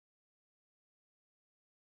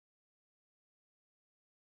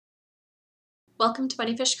Welcome to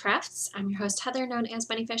Bunnyfish Crafts. I'm your host Heather, known as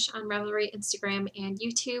Bunnyfish on Ravelry, Instagram, and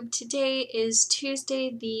YouTube. Today is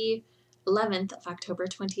Tuesday, the 11th of October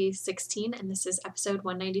 2016, and this is episode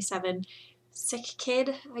 197, Sick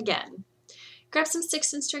Kid Again. Grab some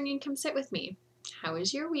sticks and string and come sit with me. How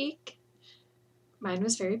was your week? Mine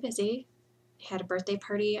was very busy. I had a birthday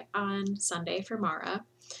party on Sunday for Mara,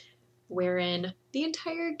 wherein the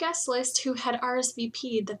entire guest list who had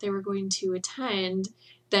RSVP'd that they were going to attend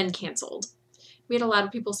then canceled. We had a lot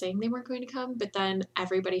of people saying they weren't going to come, but then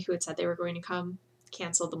everybody who had said they were going to come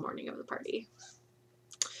canceled the morning of the party.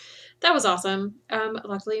 That was awesome.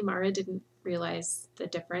 Luckily, Mara didn't realize the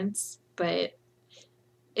difference, but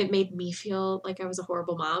it made me feel like I was a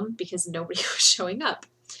horrible mom because nobody was showing up.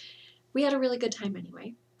 We had a really good time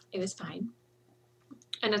anyway. It was fine.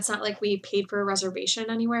 And it's not like we paid for a reservation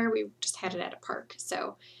anywhere. We just had it at a park,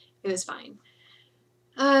 so it was fine.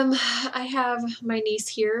 I have my niece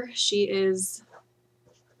here.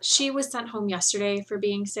 She was sent home yesterday for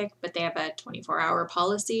being sick, but they have a 24-hour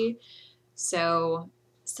policy. So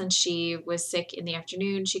since she was sick in the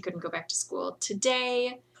afternoon, she couldn't go back to school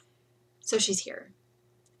today. So she's here.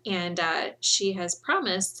 And she has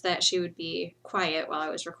promised that she would be quiet while I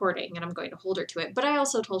was recording, and I'm going to hold her to it. But I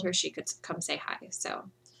also told her she could come say hi. So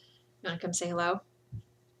you want to come say hello?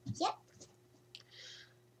 Yep.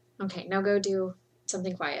 Okay, now go do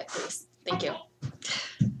something quiet, please. Thank you.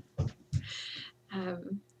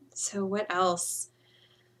 So what else?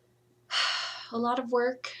 A lot of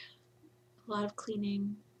work, a lot of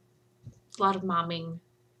cleaning, a lot of momming,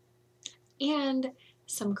 and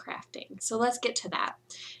some crafting. So let's get to that.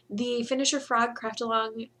 The Finish Your Frog craft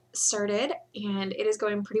along started, and it is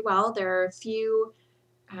going pretty well. There are a few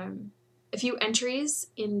entries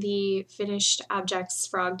in the finished objects,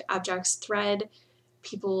 frogged objects thread.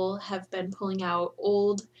 People have been pulling out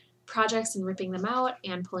old projects and ripping them out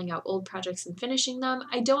and pulling out old projects and finishing them.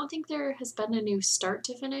 I don't think there has been a new start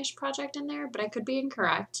to finish project in there, but I could be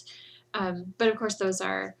incorrect. But of course those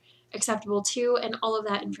are acceptable too, and all of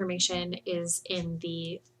that information is in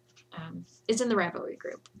the Ravelry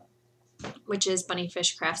group, which is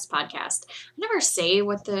Bunnyfish Crafts Podcast. I never say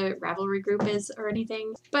what the Ravelry group is or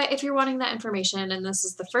anything, but if you're wanting that information and this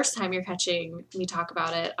is the first time you're catching me talk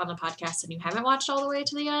about it on the podcast and you haven't watched all the way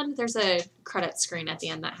to the end, there's a credit screen at the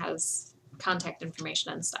end that has contact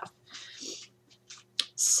information and stuff.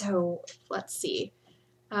 So let's see.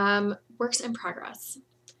 Works in progress.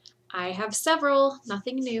 I have several,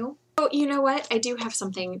 nothing new. Oh, you know what? I do have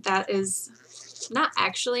something that is not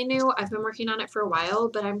actually new. I've been working on it for a while,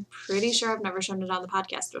 but I'm pretty sure I've never shown it on the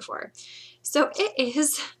podcast before. So it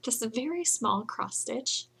is this very small cross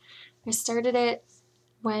stitch. I started it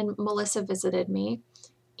when Melissa visited me,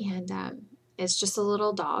 and it's just a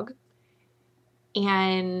little dog.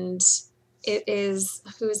 And it is,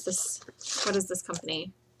 who is this? What is this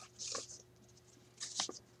company?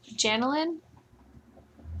 Janelin?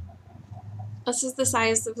 This is the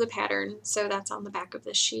size of the pattern, so that's on the back of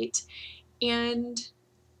this sheet. And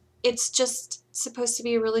it's just supposed to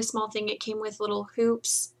be a really small thing. It came with little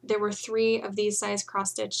hoops. There were 3 of these size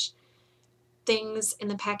cross-stitch things in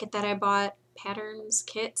the packet that I bought. Patterns,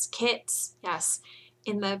 kits, yes,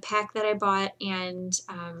 in the pack that I bought. And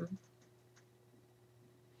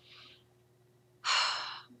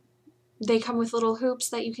they come with little hoops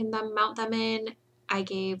that you can then mount them in. I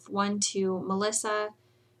gave one to Melissa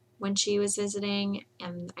when she was visiting,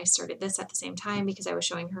 and I started this at the same time because I was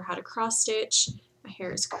showing her how to cross stitch. My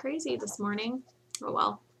hair is crazy this morning. Oh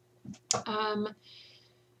well.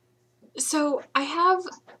 So I have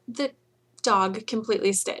the dog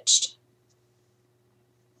completely stitched.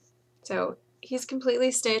 So he's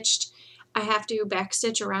completely stitched. I have to back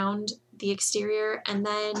stitch around the exterior, and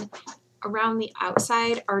then around the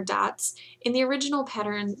outside are dots. In the original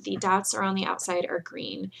pattern, the dots around the outside are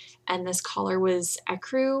green, and this collar was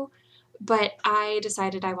ecru. But I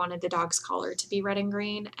decided I wanted the dog's collar to be red and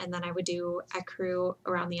green, and then I would do ecru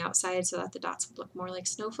around the outside so that the dots would look more like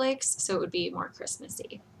snowflakes, so it would be more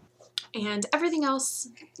Christmassy. And everything else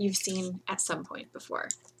you've seen at some point before.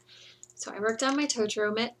 So I worked on my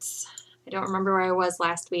Totoro mitts. I don't remember where I was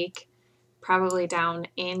last week. Probably down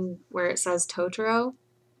in where it says Totoro.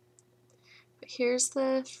 But here's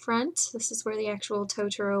the front. This is where the actual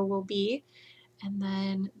Totoro will be. And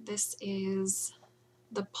then this is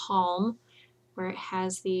the palm, where it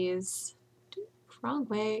has these, wrong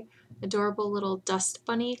way, adorable little dust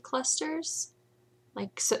bunny clusters,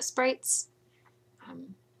 like soot sprites.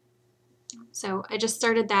 So I just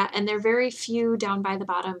started that, and they're very few down by the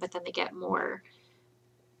bottom, but then they get more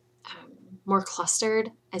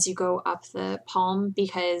clustered as you go up the palm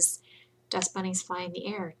because dust bunnies fly in the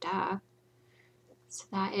air, duh. So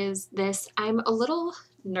that is this. I'm a little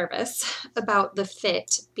nervous about the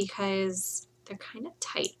fit because they're kind of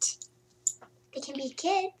tight. They can be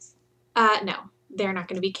kids. No, they're not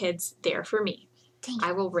going to be kids. They're for me. Dang.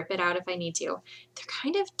 I will rip it out if I need to. They're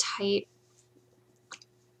kind of tight.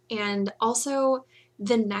 And also,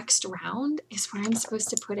 the next round is where I'm supposed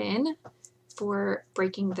to put in for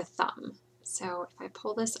breaking the thumb. So if I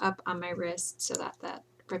pull this up on my wrist so that that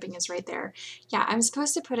ribbing is right there. Yeah, I'm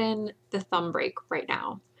supposed to put in the thumb break right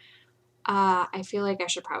now. I feel like I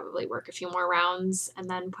should probably work a few more rounds and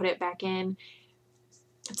then put it back in.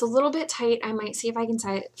 It's a little bit tight. I might see if I can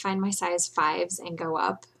find my size 5s and go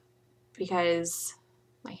up because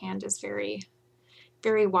my hand is very,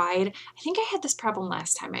 very wide. I think I had this problem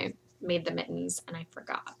last time I made the mittens and I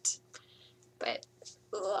forgot. But,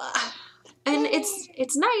 ugh. And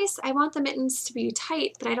it's nice. I want the mittens to be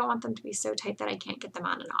tight, but I don't want them to be so tight that I can't get them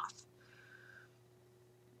on and off.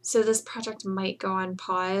 So this project might go on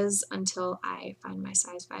pause until I find my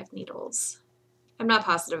size 5 needles. I'm not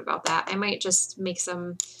positive about that. I might just make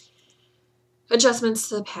some adjustments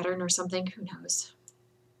to the pattern or something. Who knows?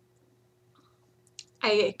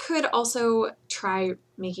 I could also try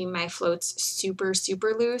making my floats super,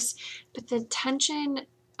 super loose, but the tension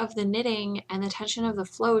of the knitting and the tension of the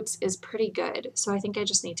floats is pretty good. So I think I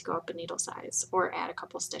just need to go up a needle size or add a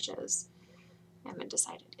couple stitches. I haven't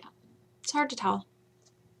decided yet. It's hard to tell.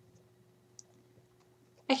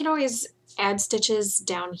 I can always add stitches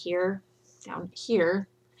down here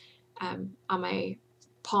on my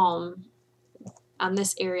palm on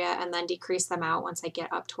this area and then decrease them out once I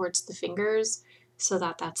get up towards the fingers so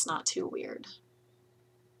that that's not too weird.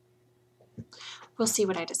 We'll see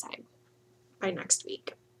what I decide by next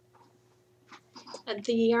week. And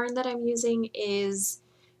the yarn that I'm using is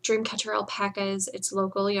Dreamcatcher Alpacas. It's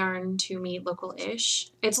local yarn to me,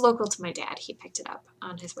 local-ish. It's local to my dad. He picked it up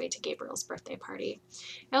on his way to Gabriel's birthday party.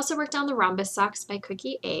 I also worked on the Rhombus Socks by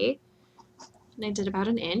Cookie A, and I did about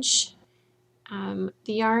an inch. The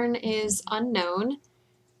yarn is unknown,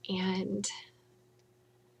 and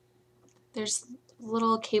there's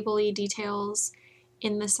little cable-y details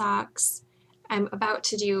in the socks. I'm about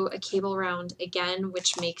to do a cable round again,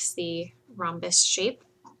 which makes the rhombus shape.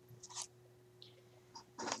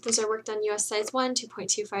 Those are worked on US size 1,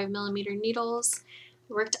 2.25 millimeter needles.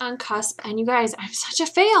 I worked on cusp, and you guys, I'm such a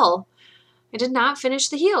fail. I did not finish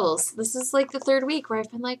the heels. This is like the 3rd week where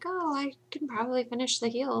I've been like, oh, I can probably finish the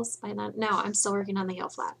heels by then. No, I'm still working on the heel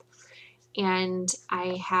flap. And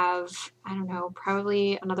I have, I don't know,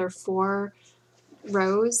 probably another 4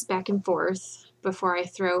 rows back and forth before I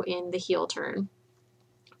throw in the heel turn.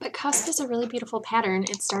 But cusp is a really beautiful pattern.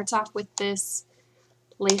 It starts off with this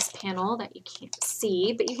lace panel that you can't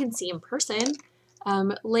see, but you can see in person.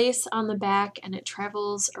 Lace on the back, and it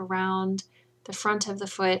travels around the front of the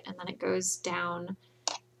foot, and then it goes down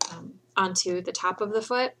onto the top of the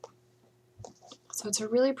foot. So it's a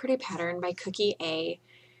really pretty pattern by Cookie A,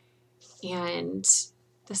 and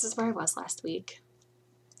this is where I was last week,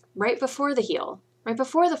 right before the heel, right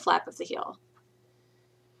before the flap of the heel.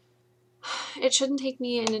 It shouldn't take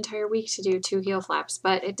me an entire week to do 2 heel flaps,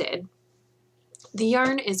 but it did. The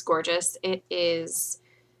yarn is gorgeous. It is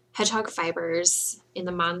Hedgehog Fibers in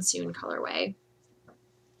the Monsoon colorway,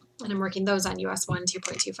 and I'm working those on US 1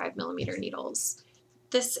 2.25 millimeter needles.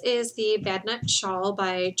 This is the Bad Nut Shawl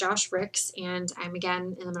by Josh Ricks, and I'm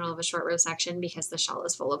again in the middle of a short row section because the shawl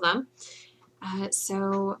is full of them.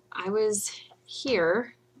 So I was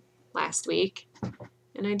here last week,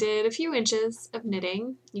 and I did a few inches of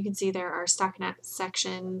knitting. You can see there are stockinette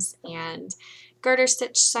sections and garter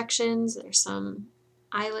stitch sections. There's some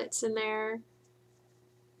eyelets in there.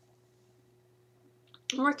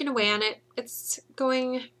 I'm working away on it. It's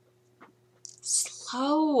going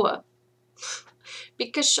slow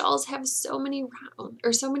because shawls have so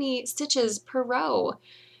many stitches per row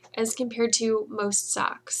as compared to most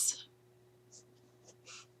socks.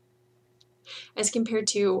 As compared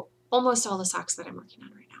to almost all the socks that I'm working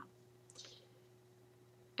on right now.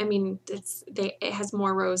 I mean, it has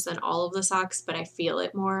more rows than all of the socks, but I feel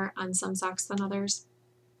it more on some socks than others.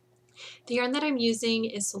 The yarn that I'm using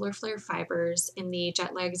is Solar Flare Fibers in the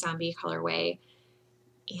Jet Lag Zombie colorway,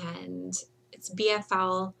 and it's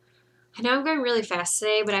BFL. I know I'm going really fast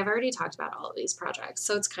today, but I've already talked about all of these projects,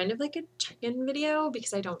 so it's kind of like a check-in video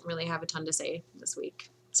because I don't really have a ton to say this week.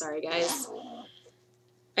 Sorry, guys.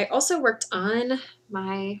 I also worked on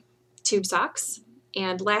my tube socks,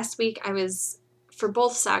 and last week for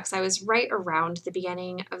both socks, I was right around the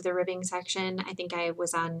beginning of the ribbing section. I think I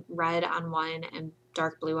was on red on one and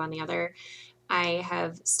dark blue on the other. I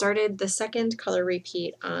have started the second color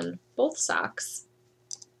repeat on both socks.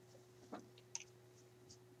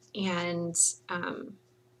 And I'm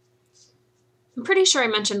pretty sure I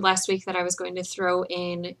mentioned last week that I was going to throw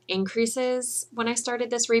in increases when I started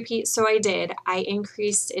this repeat. So I did. I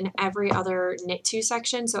increased in every other knit 2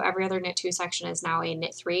 section. So every other knit 2 section is now a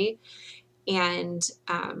knit 3. And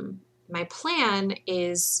my plan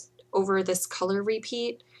is over this color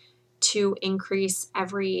repeat to increase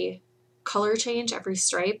every color change, every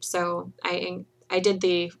stripe. So I did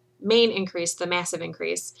the main increase, the massive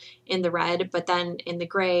increase in the red, but then in the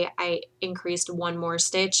gray, I increased one more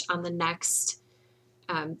stitch on the next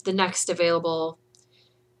available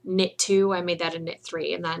knit 2. I made that a knit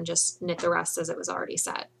 3 and then just knit the rest as it was already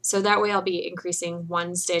set. So that way I'll be increasing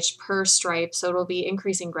one stitch per stripe. So it'll be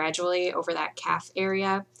increasing gradually over that calf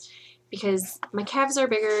area because my calves are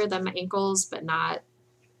bigger than my ankles, but not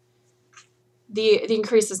the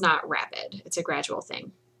increase is not rapid. It's a gradual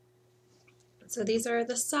thing. So these are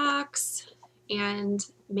the socks, and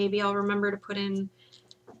maybe I'll remember to put in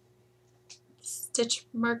stitch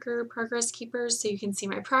marker progress keepers so you can see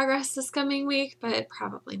my progress this coming week, but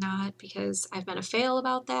probably not because I've been a fail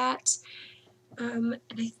about that. And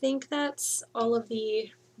I think that's all of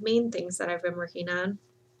the main things that I've been working on.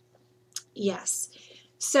 Yes.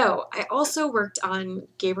 So I also worked on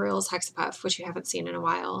Gabriel's Hexapuff, which you haven't seen in a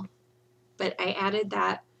while, but I added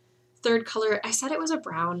that third color. I said it was a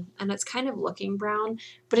brown, and it's kind of looking brown,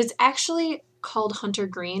 but it's actually called Hunter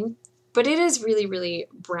Green. But it is really, really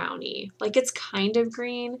browny. Like it's kind of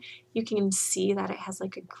green. You can see that it has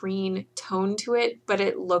like a green tone to it, but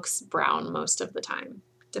it looks brown most of the time,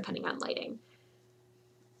 depending on lighting.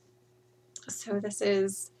 So this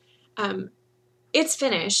is, it's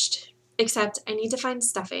finished, except I need to find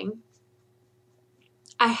stuffing.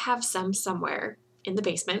 I have some somewhere in the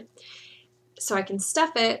basement. So I can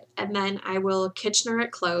stuff it, and then I will Kitchener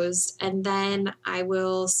it closed, and then I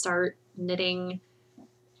will start knitting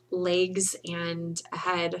legs and a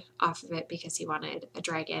head off of it because he wanted a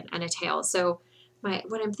dragon and a tail. So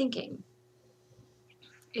what I'm thinking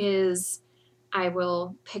is I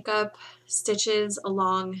will pick up stitches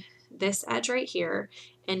along this edge right here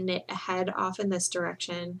and knit a head off in this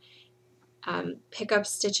direction, pick up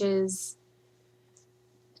stitches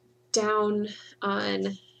down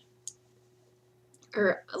on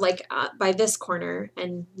or like by this corner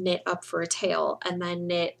and knit up for a tail, and then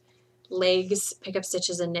knit legs, pick up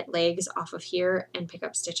stitches and knit legs off of here, and pick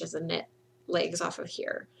up stitches and knit legs off of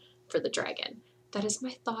here for the dragon. That is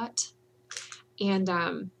my thought. And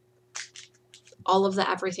all of the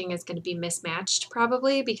everything is going to be mismatched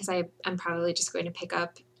probably because I'm probably just going to pick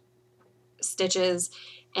up stitches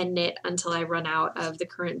and knit until I run out of the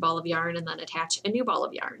current ball of yarn and then attach a new ball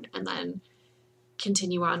of yarn and then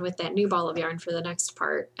continue on with that new ball of yarn for the next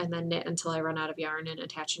part and then knit until I run out of yarn and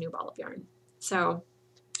attach a new ball of yarn. So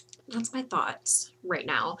that's my thoughts right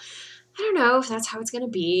now. I don't know if that's how it's going to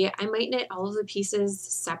be. I might knit all of the pieces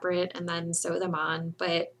separate and then sew them on,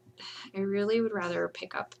 but I really would rather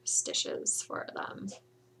pick up stitches for them.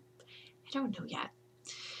 I don't know yet.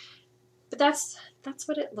 But that's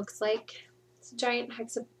what it looks like. It's a giant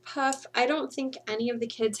Hexapuff. I don't think any of the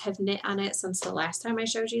kids have knit on it since the last time I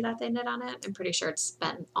showed you that they knit on it. I'm pretty sure it's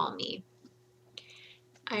been all me.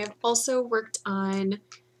 I have also worked on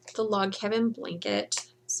the log cabin blanket.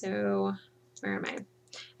 So where am I?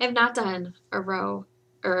 I have not done a row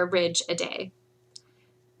or a ridge a day.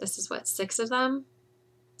 This is what, 6 of them?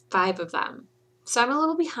 5 of them. So I'm a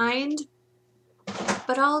little behind,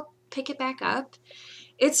 but I'll pick it back up.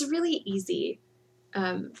 It's really easy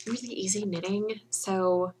knitting.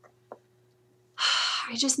 So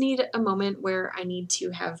I just need a moment where I need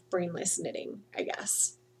to have brainless knitting, I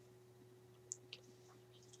guess.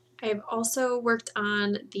 I have also worked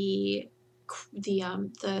on the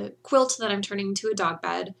quilt that I'm turning into a dog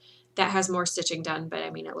bed that has more stitching done, but I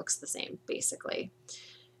mean, it looks the same basically.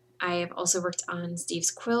 I have also worked on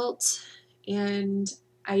Steve's quilt, and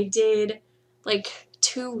I did like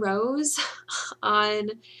 2 rows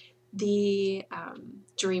on the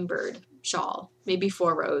Dreambird shawl, maybe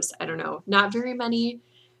 4 rows, I don't know, not very many,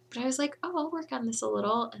 but I was like, oh, I'll work on this a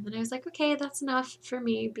little, and then I was like, okay, that's enough for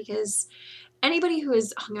me, because anybody who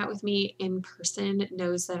has hung out with me in person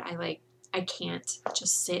knows that I can't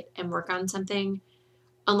just sit and work on something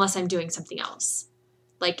unless I'm doing something else.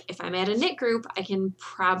 Like if I'm at a knit group, I can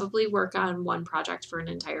probably work on one project for an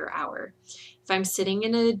entire hour. If I'm sitting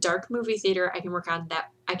in a dark movie theater, I can work on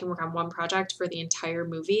one project for the entire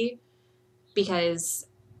movie because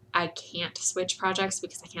I can't switch projects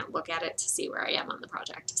because I can't look at it to see where I am on the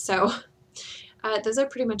project. So those are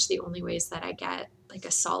pretty much the only ways that I get like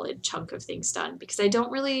a solid chunk of things done because I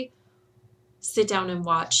don't really sit down and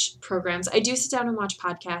watch programs. I do sit down and watch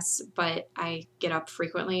podcasts, but I get up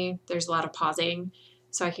frequently. There's a lot of pausing.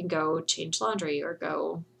 so I can go change laundry or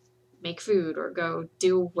go make food or go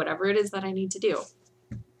do whatever it is that I need to do.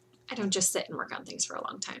 I don't just sit and work on things for a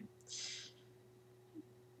long time.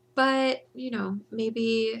 But,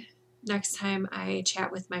 maybe next time I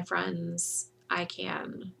chat with my friends, I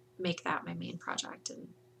can make that my main project and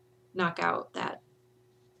knock out that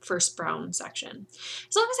first brown section.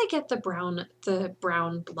 As long as I get the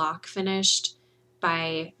brown block finished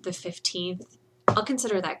by the 15th, I'll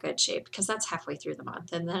consider that good shape because that's halfway through the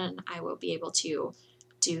month, and then I will be able to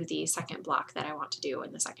do the second block that I want to do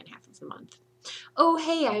in the second half of the month. Oh,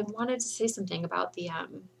 hey, I wanted to say something about the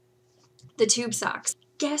tube socks.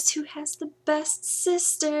 Guess who has the best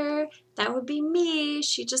sister? That would be me.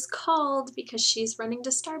 She just called because she's running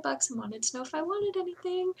to Starbucks and wanted to know if I wanted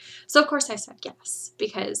anything. So of course I said yes,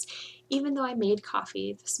 because even though I made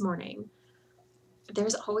coffee this morning,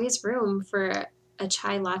 there's always room for a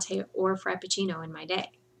chai latte or frappuccino in my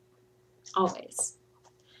day. Always.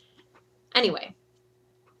 Anyway,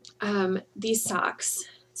 these socks.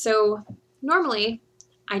 So normally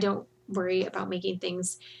I don't worry about making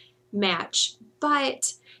things match,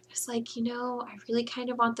 but it's like, I really kind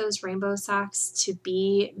of want those rainbow socks to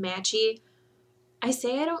be matchy. I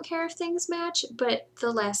say I don't care if things match, but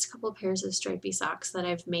the last couple of pairs of stripy socks that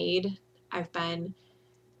I've made, I've been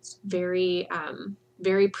very,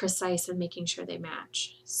 very precise in making sure they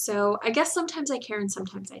match. So I guess sometimes I care and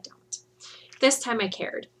sometimes I don't. This time I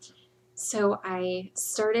cared. So I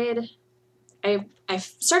started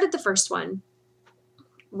the first one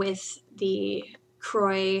with the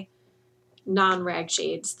Croy non-rag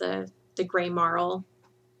shades, the gray marl,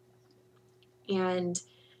 and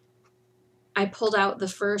I pulled out the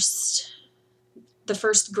first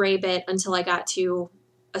gray bit until I got to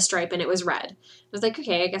a stripe and it was red. I was like,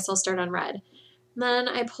 okay, I guess I'll start on red. And then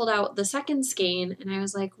I pulled out the second skein and I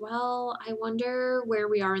was like, well, I wonder where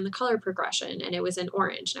we are in the color progression, and it was in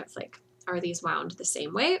orange, and I was like, are these wound the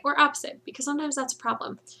same way or opposite? Because sometimes that's a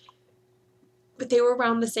problem. But they were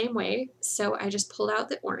wound the same way, so I just pulled out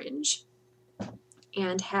the orange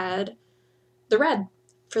and had the red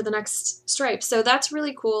for the next stripe. So that's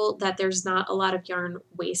really cool that there's not a lot of yarn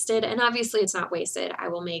wasted, and obviously it's not wasted. I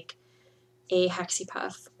will make a hexie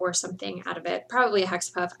puff or something out of it, probably a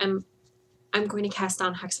hexie puff. I'm going to cast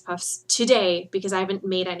on hexie puffs today because I haven't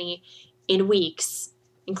made any in weeks,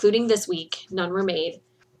 including this week. None were made.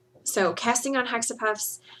 So casting on hexie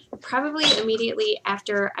puffs probably immediately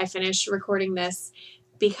after I finish recording this,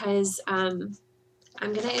 because I'm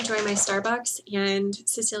going to enjoy my Starbucks and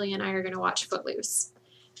Cecilia and I are going to watch Footloose.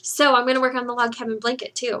 So I'm going to work on the log cabin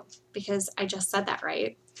blanket too, because I just said that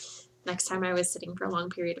right. Next time I was sitting for a long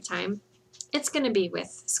period of time, it's going to be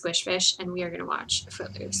with Squishfish and we are going to watch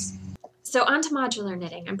Footloose. So on to modular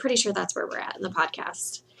knitting. I'm pretty sure that's where we're at in the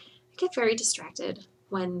podcast. I get very distracted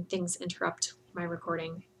when things interrupt my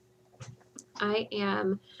recording. I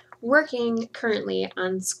am working currently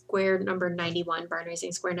on square number 91, barn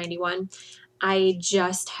raising square 91. I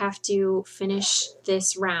just have to finish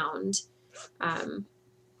this round,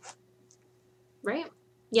 right?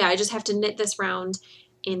 Yeah, I just have to knit this round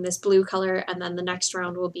in this blue color, and then the next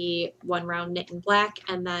round will be one round knit in black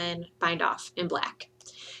and then bind off in black.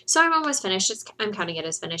 So I'm almost finished. I'm counting it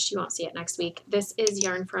as finished. You won't see it next week. This is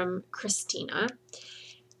yarn from Christina.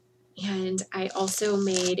 And I also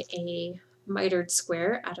made a mitered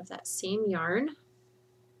square out of that same yarn.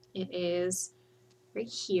 It is right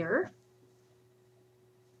here.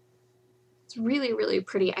 It's really, really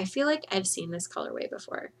pretty. I feel like I've seen this colorway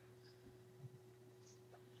before,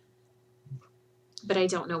 but I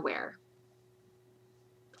don't know where.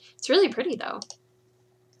 It's really pretty though.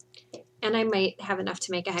 And I might have enough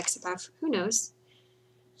to make a hexie puff. Who knows?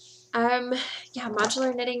 Yeah,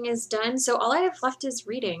 modular knitting is done. So all I have left is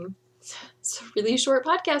reading. It's a really short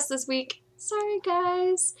podcast this week. Sorry,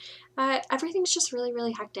 guys. Everything's just really,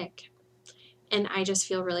 really hectic. And I just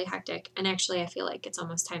feel really hectic. And actually, I feel like it's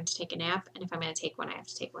almost time to take a nap. And if I'm going to take one, I have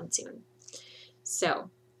to take one soon. So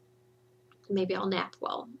maybe I'll nap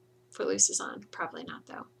while Footloose is on. Probably not,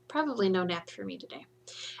 though. Probably no nap for me today.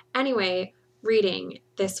 Anyway, reading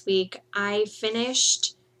this week, I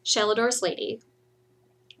finished Shalador's Lady,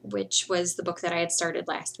 which was the book that I had started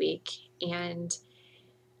last week. And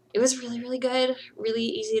it was really, really good, really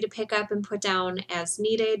easy to pick up and put down as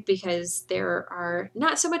needed, because there are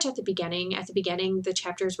not so much at the beginning. At the beginning, the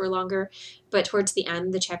chapters were longer, but towards the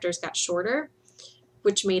end, the chapters got shorter,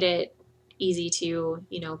 which made it easy to,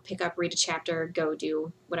 pick up, read a chapter, go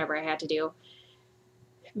do whatever I had to do.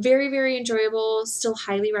 Very, very enjoyable. Still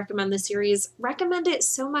highly recommend the series. Recommend it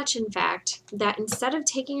so much, in fact, that instead of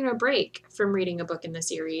taking a break from reading a book in the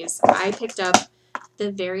series, I picked up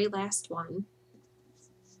the very last one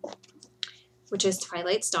which is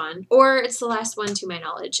Twilight's Dawn, or it's the last one to my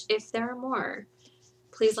knowledge. If there are more,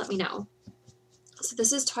 please let me know. So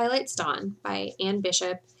this is Twilight's Dawn by Anne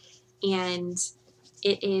Bishop, and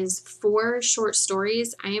it is 4 short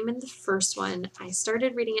stories. I am in the first one. I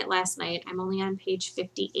started reading it last night. I'm only on page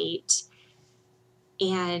 58,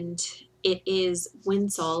 and it is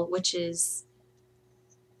Winsel, which is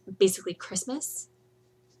basically Christmas,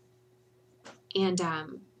 and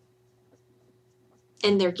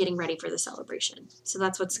they're getting ready for the celebration. So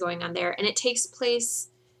that's what's going on there, and it takes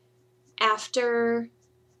place after.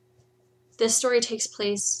 This story takes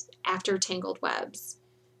place after Tangled Webs.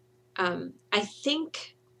 I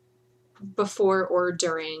think before or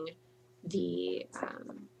during the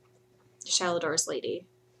Shalador's Lady.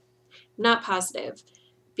 Not positive,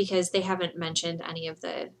 because they haven't mentioned any of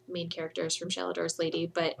the main characters from Shalador's Lady,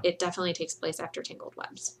 but it definitely takes place after Tangled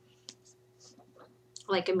Webs.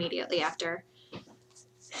 Like immediately after.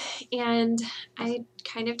 And I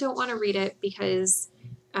kind of don't want to read it because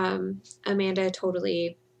Amanda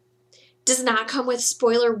totally does not come with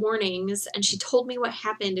spoiler warnings, and she told me what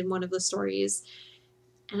happened in one of the stories,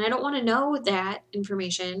 and I don't want to know that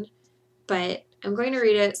information, but I'm going to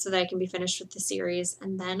read it so that I can be finished with the series,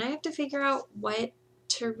 and then I have to figure out what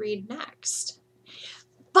to read next.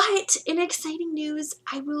 But in exciting news,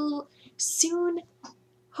 I will soon,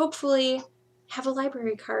 hopefully, have a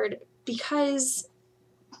library card, because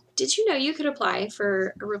did you know you could apply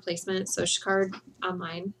for a replacement social card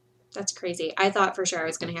online? That's crazy. I thought for sure I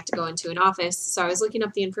was going to have to go into an office, so I was looking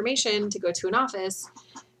up the information to go to an office,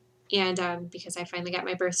 and because I finally got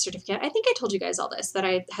my birth certificate. I think I told you guys all this, that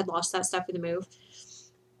I had lost that stuff in the move.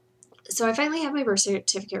 So I finally have my birth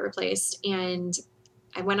certificate replaced, and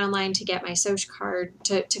I went online to get my social card,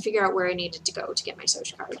 to figure out where I needed to go to get my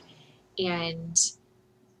social card, and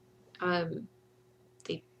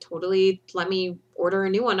they totally let me order a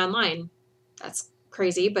new one online. That's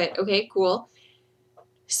crazy, but okay, cool.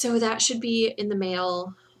 So that should be in the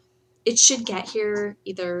mail. It should get here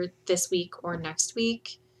either this week or next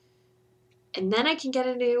week. And then I can get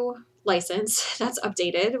a new license that's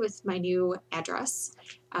updated with my new address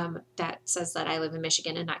that says that I live in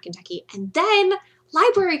Michigan and not Kentucky. And then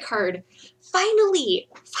library card. Finally.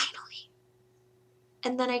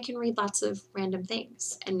 And then I can read lots of random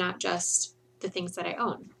things and not just the things that I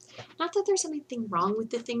own. Not that there's anything wrong with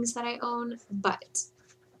the things that I own, but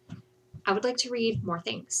I would like to read more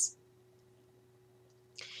things.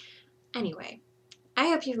 Anyway, I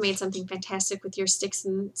hope you've made something fantastic with your sticks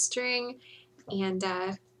and string, and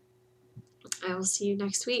I will see you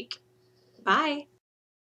next week. Bye.